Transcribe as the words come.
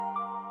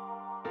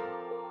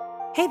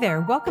Hey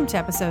there, welcome to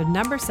episode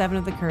number 7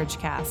 of the Courage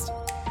Cast.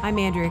 I'm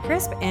Andrea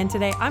Crisp, and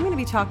today I'm going to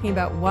be talking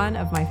about one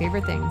of my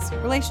favorite things,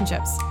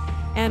 relationships.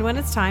 And when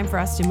it's time for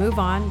us to move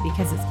on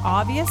because it's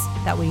obvious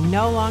that we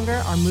no longer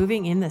are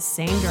moving in the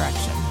same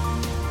direction.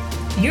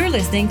 You're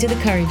listening to the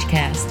Courage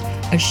Cast,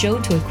 a show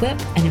to equip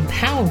and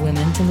empower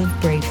women to live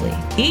bravely.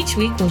 Each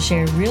week we'll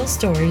share real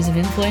stories of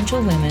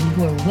influential women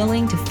who are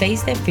willing to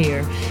face their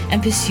fear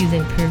and pursue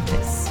their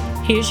purpose.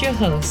 Here's your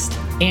host,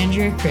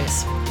 Andrea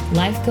Crisp,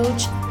 life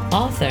coach,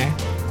 author,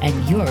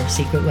 and your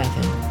secret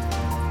weapon.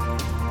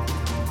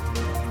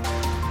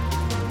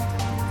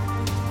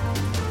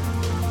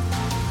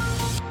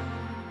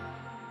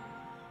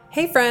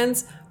 Hey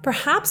friends,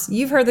 perhaps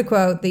you've heard the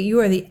quote that you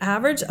are the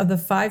average of the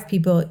 5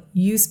 people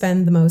you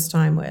spend the most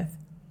time with.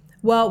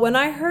 Well, when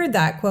I heard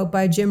that quote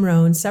by Jim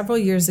Rohn several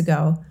years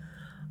ago,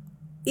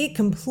 it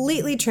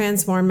completely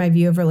transformed my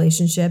view of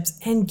relationships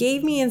and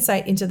gave me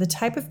insight into the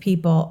type of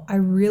people I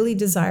really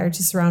desire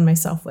to surround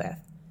myself with.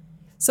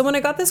 So when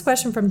I got this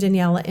question from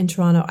Daniela in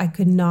Toronto, I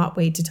could not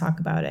wait to talk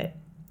about it.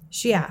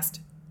 She asked,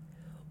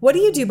 "What do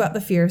you do about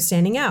the fear of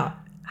standing out?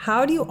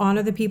 How do you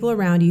honor the people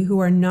around you who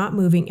are not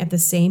moving at the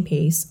same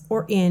pace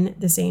or in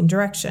the same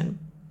direction?"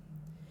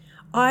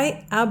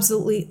 I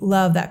absolutely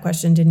love that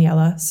question,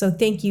 Daniela, so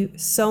thank you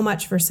so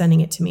much for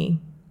sending it to me.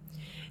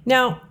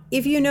 Now,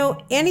 if you know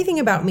anything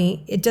about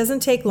me, it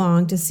doesn't take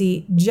long to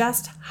see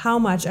just how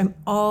much I'm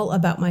all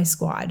about my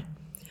squad.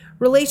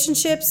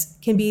 Relationships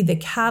can be the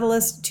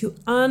catalyst to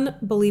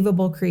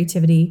unbelievable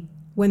creativity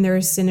when there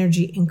is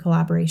synergy and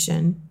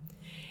collaboration.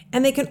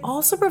 And they can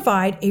also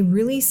provide a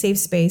really safe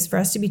space for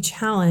us to be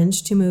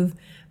challenged to move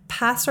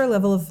past our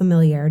level of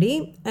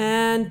familiarity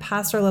and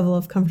past our level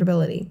of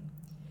comfortability.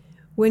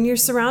 When you're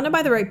surrounded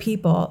by the right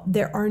people,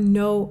 there are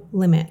no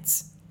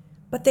limits,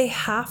 but they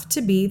have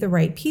to be the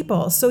right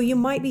people. So you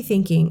might be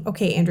thinking,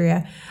 okay,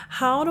 Andrea,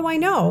 how do I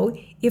know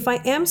if I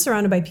am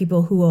surrounded by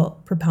people who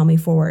will propel me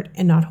forward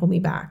and not hold me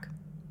back?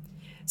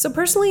 So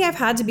personally, I've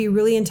had to be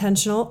really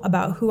intentional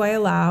about who I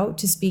allow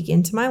to speak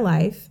into my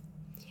life.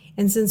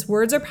 And since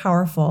words are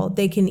powerful,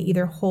 they can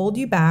either hold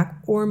you back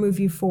or move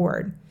you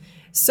forward.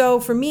 So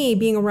for me,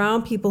 being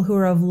around people who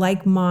are of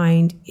like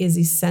mind is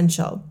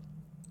essential.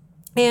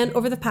 And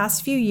over the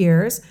past few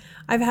years,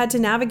 I've had to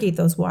navigate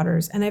those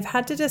waters, and I've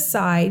had to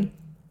decide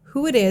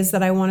who it is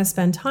that I want to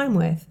spend time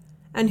with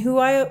and who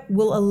I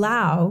will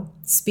allow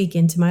speak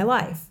into my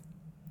life.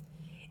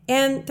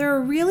 And there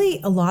are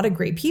really a lot of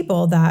great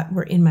people that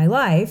were in my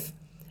life,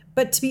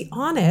 but to be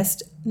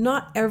honest,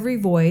 not every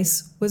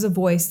voice was a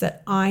voice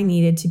that I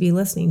needed to be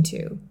listening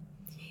to.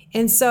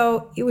 And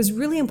so it was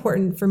really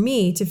important for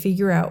me to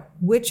figure out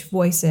which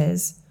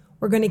voices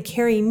were going to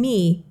carry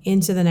me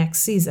into the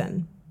next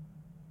season.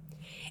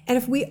 And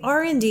if we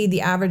are indeed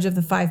the average of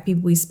the 5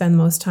 people we spend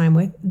the most time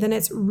with, then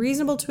it's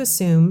reasonable to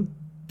assume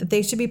that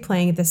they should be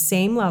playing at the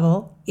same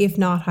level, if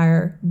not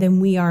higher,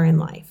 than we are in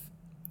life.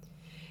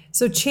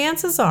 So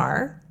chances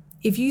are,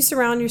 if you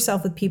surround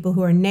yourself with people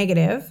who are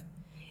negative,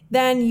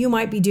 then you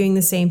might be doing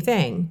the same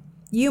thing.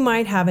 You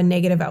might have a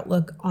negative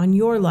outlook on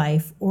your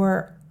life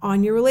or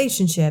on your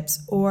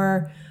relationships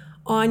or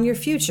on your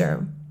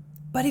future.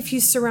 But if you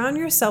surround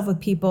yourself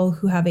with people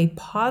who have a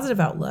positive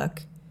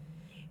outlook,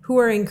 who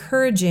are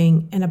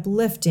encouraging and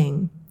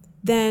uplifting,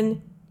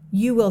 then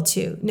you will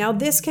too. Now,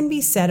 this can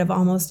be said of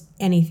almost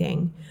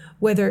anything,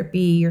 whether it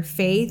be your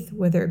faith,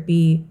 whether it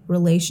be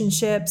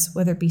relationships,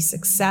 whether it be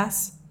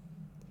success.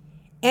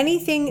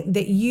 Anything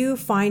that you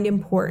find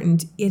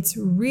important, it's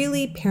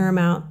really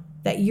paramount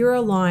that you're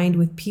aligned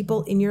with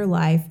people in your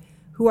life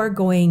who are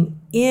going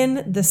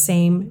in the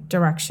same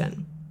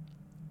direction.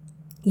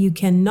 You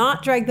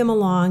cannot drag them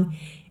along,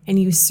 and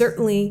you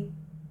certainly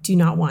do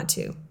not want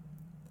to.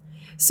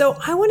 So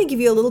I want to give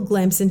you a little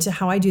glimpse into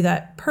how I do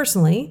that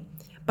personally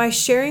by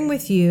sharing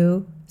with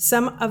you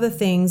some of the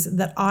things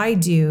that I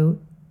do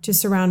to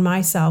surround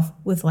myself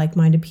with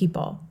like-minded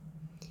people.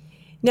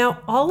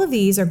 Now, all of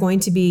these are going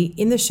to be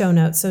in the show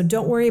notes, so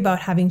don't worry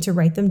about having to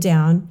write them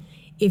down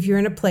if you're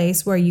in a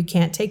place where you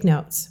can't take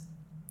notes.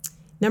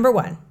 Number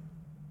 1,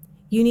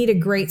 you need a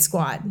great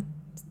squad.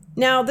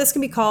 Now, this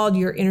can be called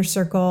your inner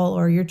circle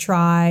or your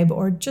tribe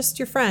or just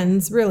your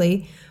friends,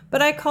 really,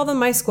 but I call them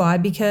my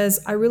squad because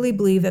I really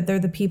believe that they're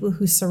the people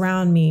who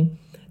surround me.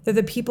 They're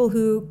the people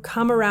who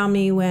come around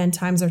me when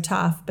times are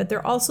tough, but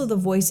they're also the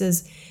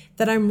voices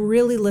that I'm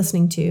really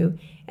listening to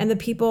and the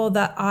people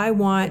that I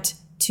want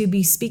to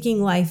be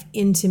speaking life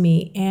into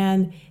me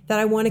and that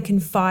I want to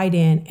confide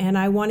in, and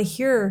I want to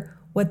hear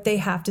what they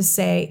have to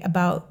say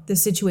about the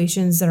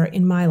situations that are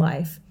in my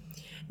life.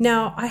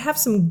 Now, I have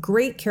some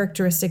great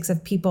characteristics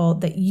of people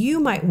that you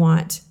might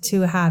want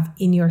to have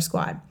in your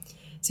squad.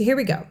 So here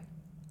we go.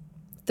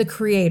 The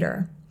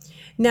creator.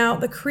 Now,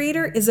 the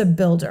creator is a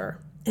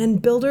builder,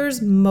 and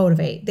builders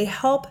motivate. They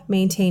help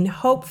maintain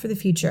hope for the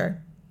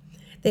future.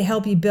 They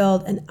help you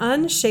build an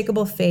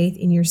unshakable faith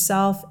in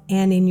yourself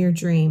and in your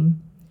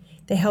dream.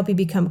 They help you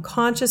become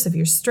conscious of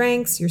your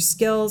strengths, your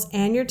skills,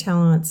 and your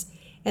talents,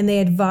 and they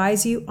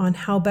advise you on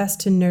how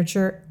best to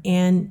nurture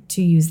and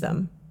to use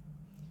them.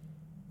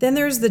 Then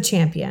there's the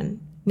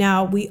champion.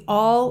 Now, we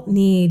all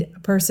need a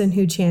person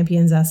who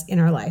champions us in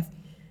our life.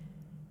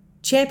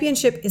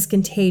 Championship is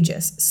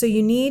contagious, so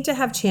you need to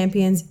have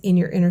champions in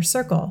your inner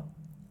circle.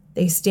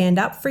 They stand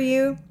up for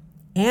you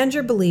and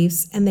your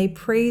beliefs, and they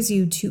praise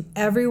you to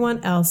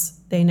everyone else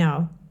they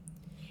know.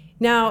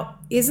 Now,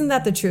 isn't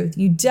that the truth?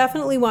 You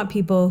definitely want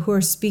people who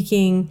are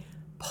speaking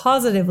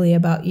positively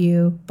about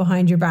you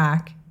behind your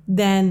back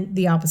than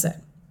the opposite.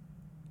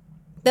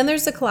 Then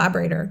there's the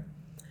collaborator.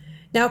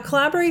 Now,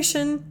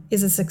 collaboration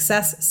is a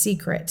success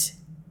secret.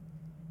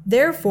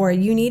 Therefore,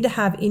 you need to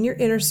have in your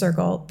inner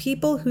circle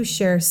people who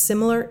share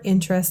similar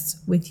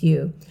interests with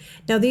you.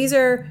 Now, these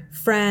are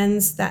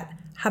friends that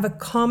have a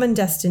common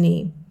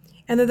destiny,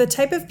 and they're the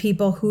type of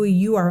people who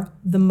you are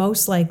the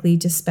most likely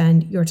to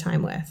spend your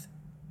time with.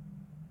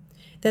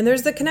 Then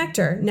there's the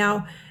connector.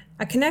 Now,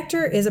 a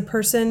connector is a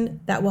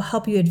person that will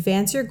help you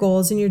advance your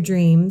goals and your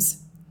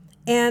dreams,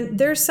 and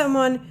there's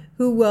someone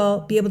who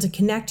will be able to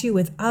connect you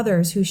with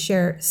others who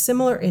share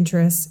similar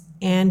interests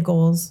and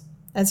goals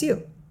as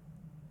you.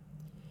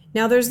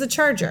 Now there's the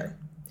charger.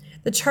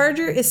 The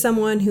charger is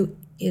someone who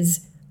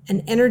is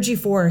an energy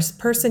force,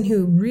 person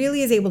who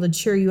really is able to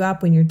cheer you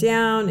up when you're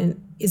down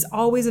and is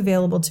always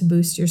available to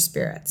boost your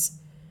spirits.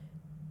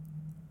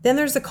 Then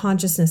there's the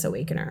consciousness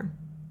awakener.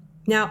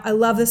 Now, I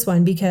love this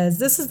one because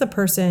this is the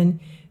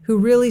person who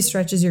really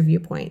stretches your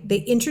viewpoint. They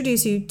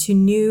introduce you to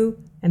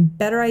new and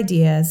better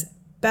ideas,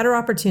 better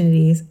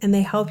opportunities, and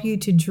they help you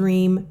to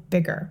dream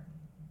bigger.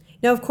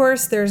 Now, of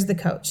course, there's the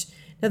coach.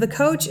 Now, the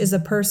coach is a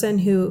person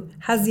who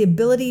has the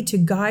ability to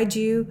guide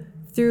you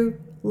through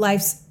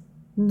life's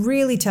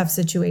really tough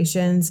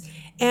situations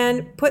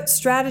and put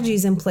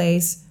strategies in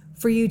place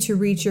for you to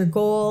reach your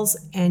goals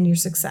and your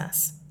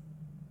success.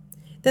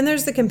 Then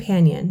there's the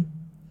companion.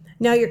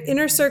 Now, your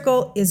inner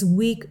circle is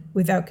weak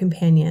without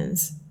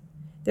companions.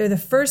 They're the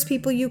first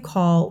people you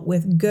call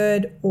with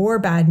good or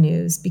bad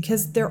news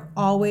because they're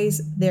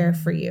always there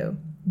for you.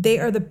 They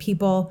are the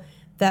people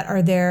that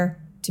are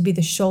there to be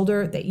the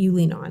shoulder that you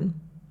lean on.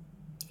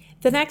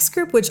 The next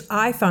group, which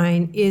I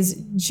find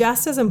is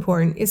just as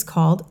important, is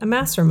called a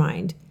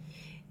mastermind.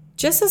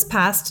 Just this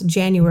past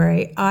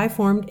January, I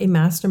formed a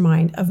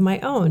mastermind of my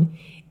own,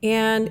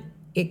 and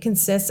it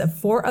consists of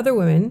 4 other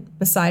women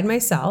beside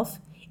myself,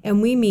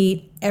 and we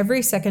meet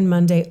every second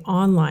Monday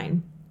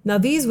online. Now,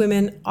 these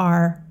women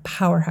are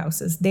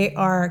powerhouses. They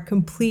are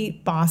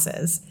complete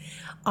bosses.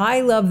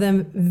 I love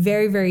them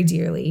very, very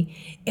dearly,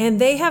 and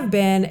they have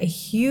been a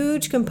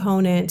huge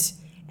component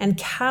and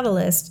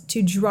catalyst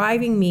to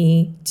driving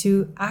me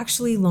to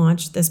actually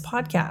launch this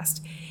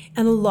podcast.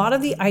 And a lot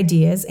of the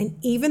ideas and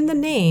even the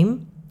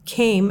name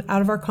came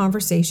out of our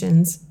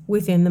conversations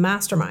within the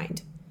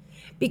mastermind,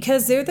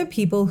 because they're the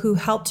people who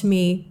helped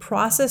me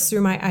process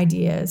through my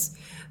ideas,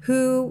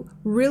 who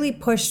really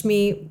pushed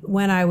me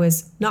when I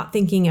was not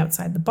thinking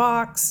outside the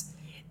box.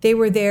 They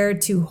were there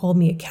to hold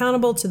me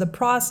accountable to the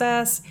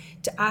process,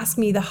 to ask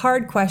me the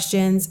hard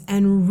questions,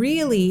 and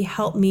really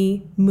help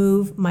me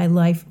move my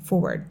life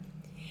forward.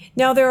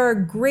 Now, there are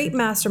great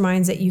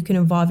masterminds that you can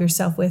involve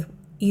yourself with,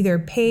 either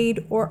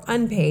paid or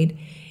unpaid.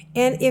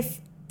 And if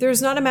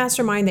there's not a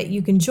mastermind that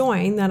you can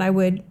join, then I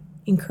would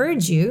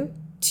encourage you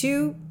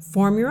to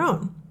form your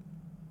own.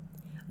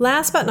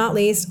 Last but not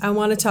least, I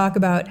want to talk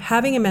about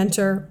having a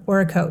mentor or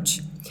a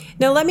coach.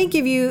 Now, let me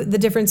give you the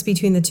difference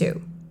between the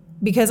two,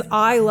 because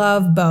I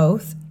love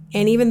both.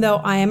 And even though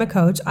I am a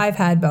coach, I've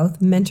had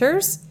both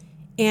mentors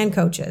and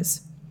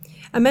coaches.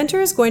 A mentor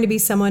is going to be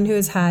someone who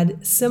has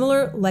had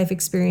similar life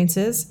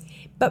experiences,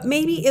 but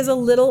maybe is a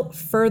little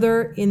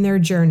further in their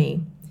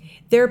journey.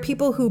 There are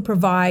people who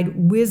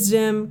provide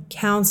wisdom,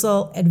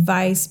 counsel,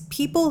 advice,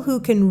 people who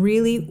can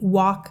really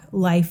walk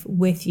life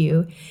with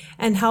you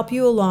and help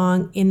you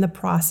along in the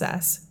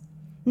process.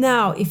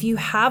 Now, if you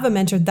have a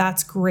mentor,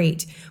 that's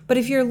great. But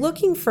if you're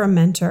looking for a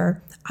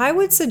mentor, I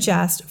would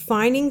suggest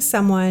finding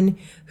someone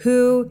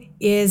who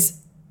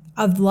is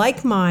of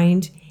like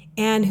mind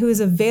and who is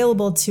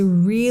available to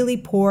really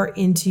pour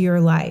into your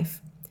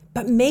life.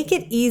 But make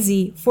it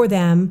easy for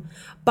them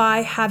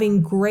by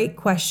having great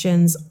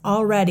questions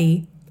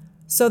already,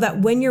 so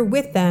that when you're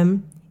with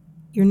them,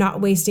 you're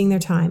not wasting their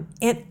time.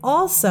 And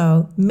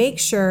also make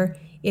sure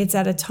it's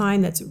at a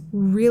time that's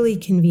really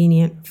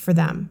convenient for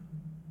them.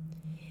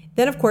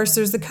 Then, of course,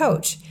 there's the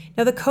coach.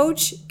 Now, the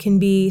coach can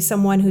be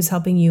someone who's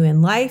helping you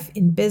in life,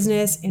 in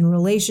business, in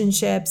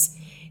relationships,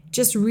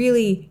 just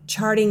really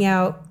charting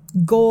out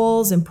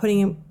goals and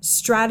putting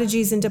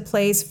strategies into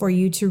place for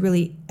you to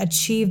really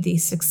achieve the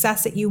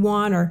success that you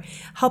want, or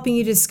helping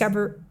you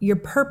discover your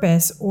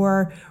purpose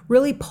or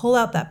really pull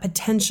out that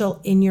potential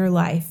in your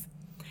life.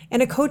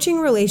 And a coaching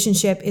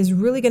relationship is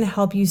really going to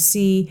help you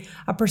see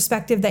a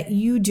perspective that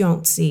you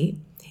don't see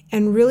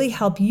and really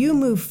help you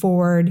move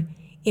forward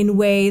in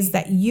ways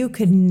that you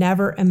could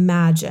never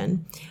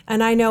imagine.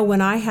 And I know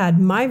when I had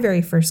my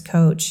very first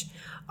coach,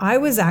 I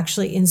was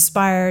actually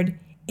inspired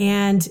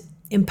and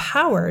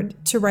empowered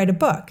to write a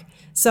book.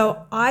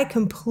 So I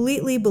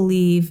completely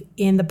believe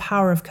in the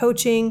power of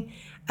coaching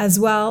as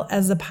well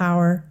as the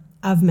power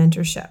of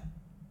mentorship.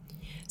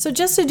 So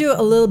just to do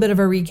a little bit of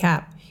a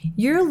recap,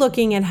 you're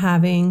looking at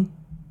having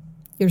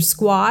your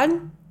squad,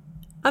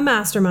 a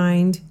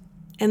mastermind,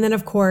 and then,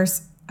 of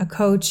course, a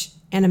coach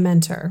and a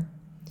mentor.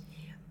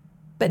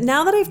 But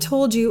now that I've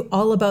told you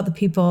all about the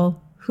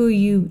people who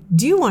you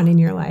do want in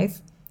your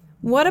life,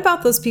 what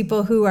about those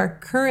people who are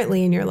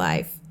currently in your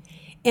life?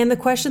 And the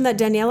question that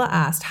Daniela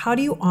asked, how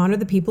do you honor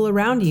the people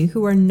around you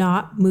who are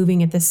not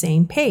moving at the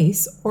same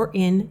pace or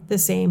in the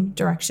same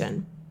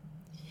direction?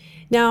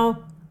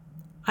 Now,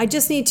 I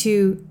just need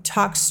to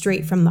talk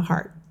straight from the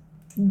heart.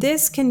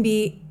 This can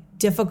be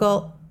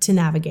difficult to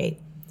navigate.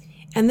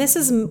 And this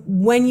is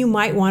when you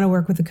might want to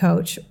work with a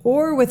coach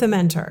or with a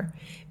mentor,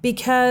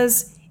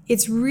 because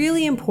it's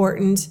really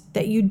important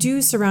that you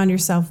do surround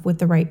yourself with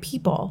the right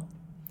people.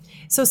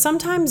 So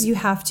sometimes you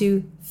have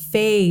to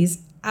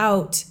phase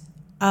out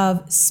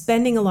of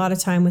spending a lot of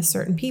time with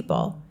certain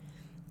people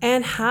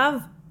and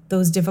have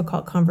those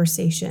difficult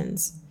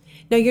conversations.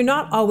 Now, you're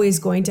not always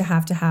going to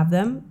have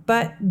them,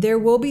 but there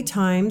will be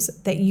times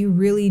that you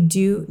really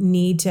do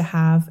need to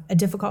have a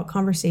difficult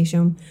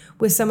conversation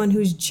with someone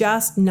who's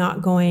just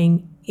not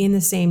going in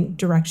the same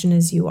direction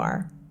as you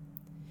are.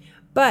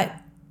 But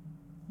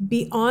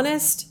be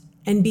honest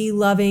and be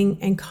loving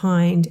and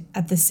kind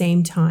at the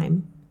same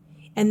time.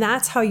 And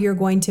that's how you're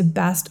going to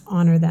best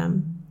honor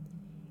them.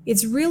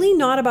 It's really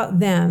not about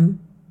them.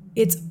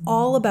 It's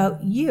all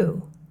about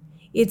you.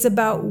 It's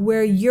about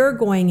where you're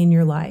going in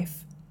your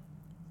life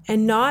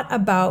and not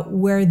about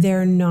where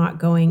they're not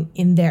going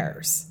in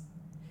theirs.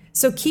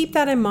 So keep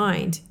that in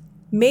mind.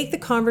 Make the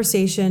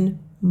conversation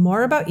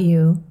more about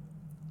you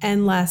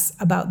and less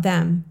about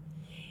them.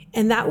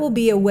 And that will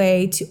be a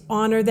way to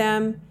honor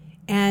them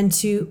and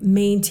to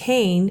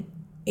maintain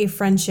a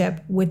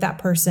friendship with that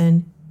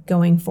person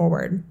going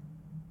forward.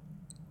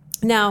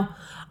 Now,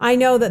 I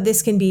know that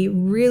this can be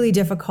really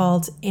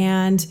difficult,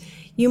 and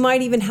you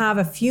might even have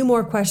a few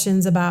more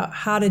questions about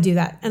how to do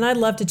that. And I'd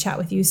love to chat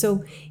with you.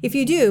 So if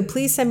you do,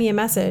 please send me a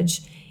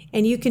message,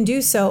 and you can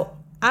do so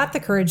at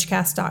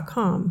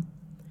thecouragecast.com,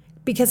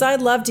 because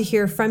I'd love to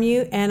hear from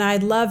you, and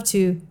I'd love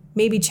to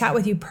maybe chat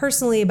with you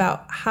personally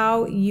about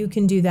how you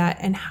can do that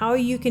and how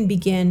you can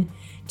begin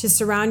to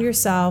surround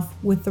yourself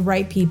with the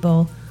right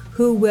people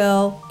who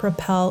will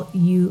propel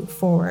you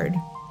forward.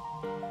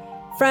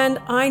 Friend,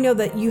 I know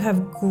that you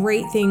have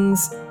great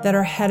things that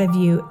are ahead of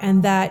you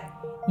and that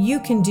you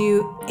can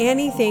do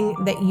anything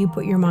that you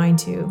put your mind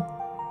to.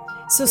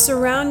 So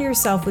surround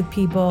yourself with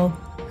people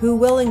who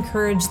will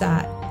encourage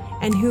that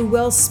and who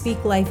will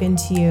speak life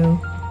into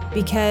you,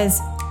 because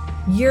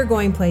you're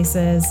going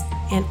places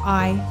and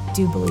I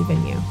do believe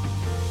in you.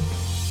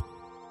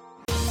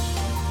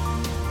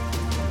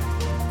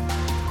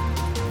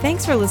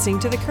 Thanks for listening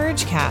to The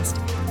Courage Cast.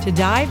 To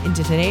dive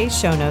into today's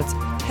show notes,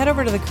 head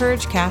over to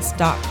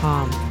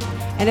thecouragecast.com.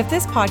 And if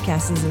this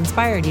podcast has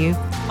inspired you,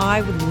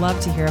 I would love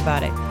to hear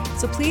about it.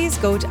 So please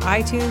go to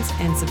iTunes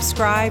and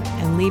subscribe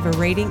and leave a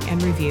rating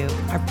and review.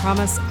 I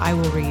promise I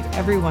will read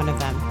every one of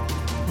them.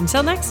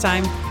 Until next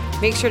time,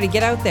 make sure to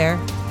get out there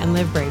and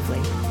live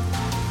bravely.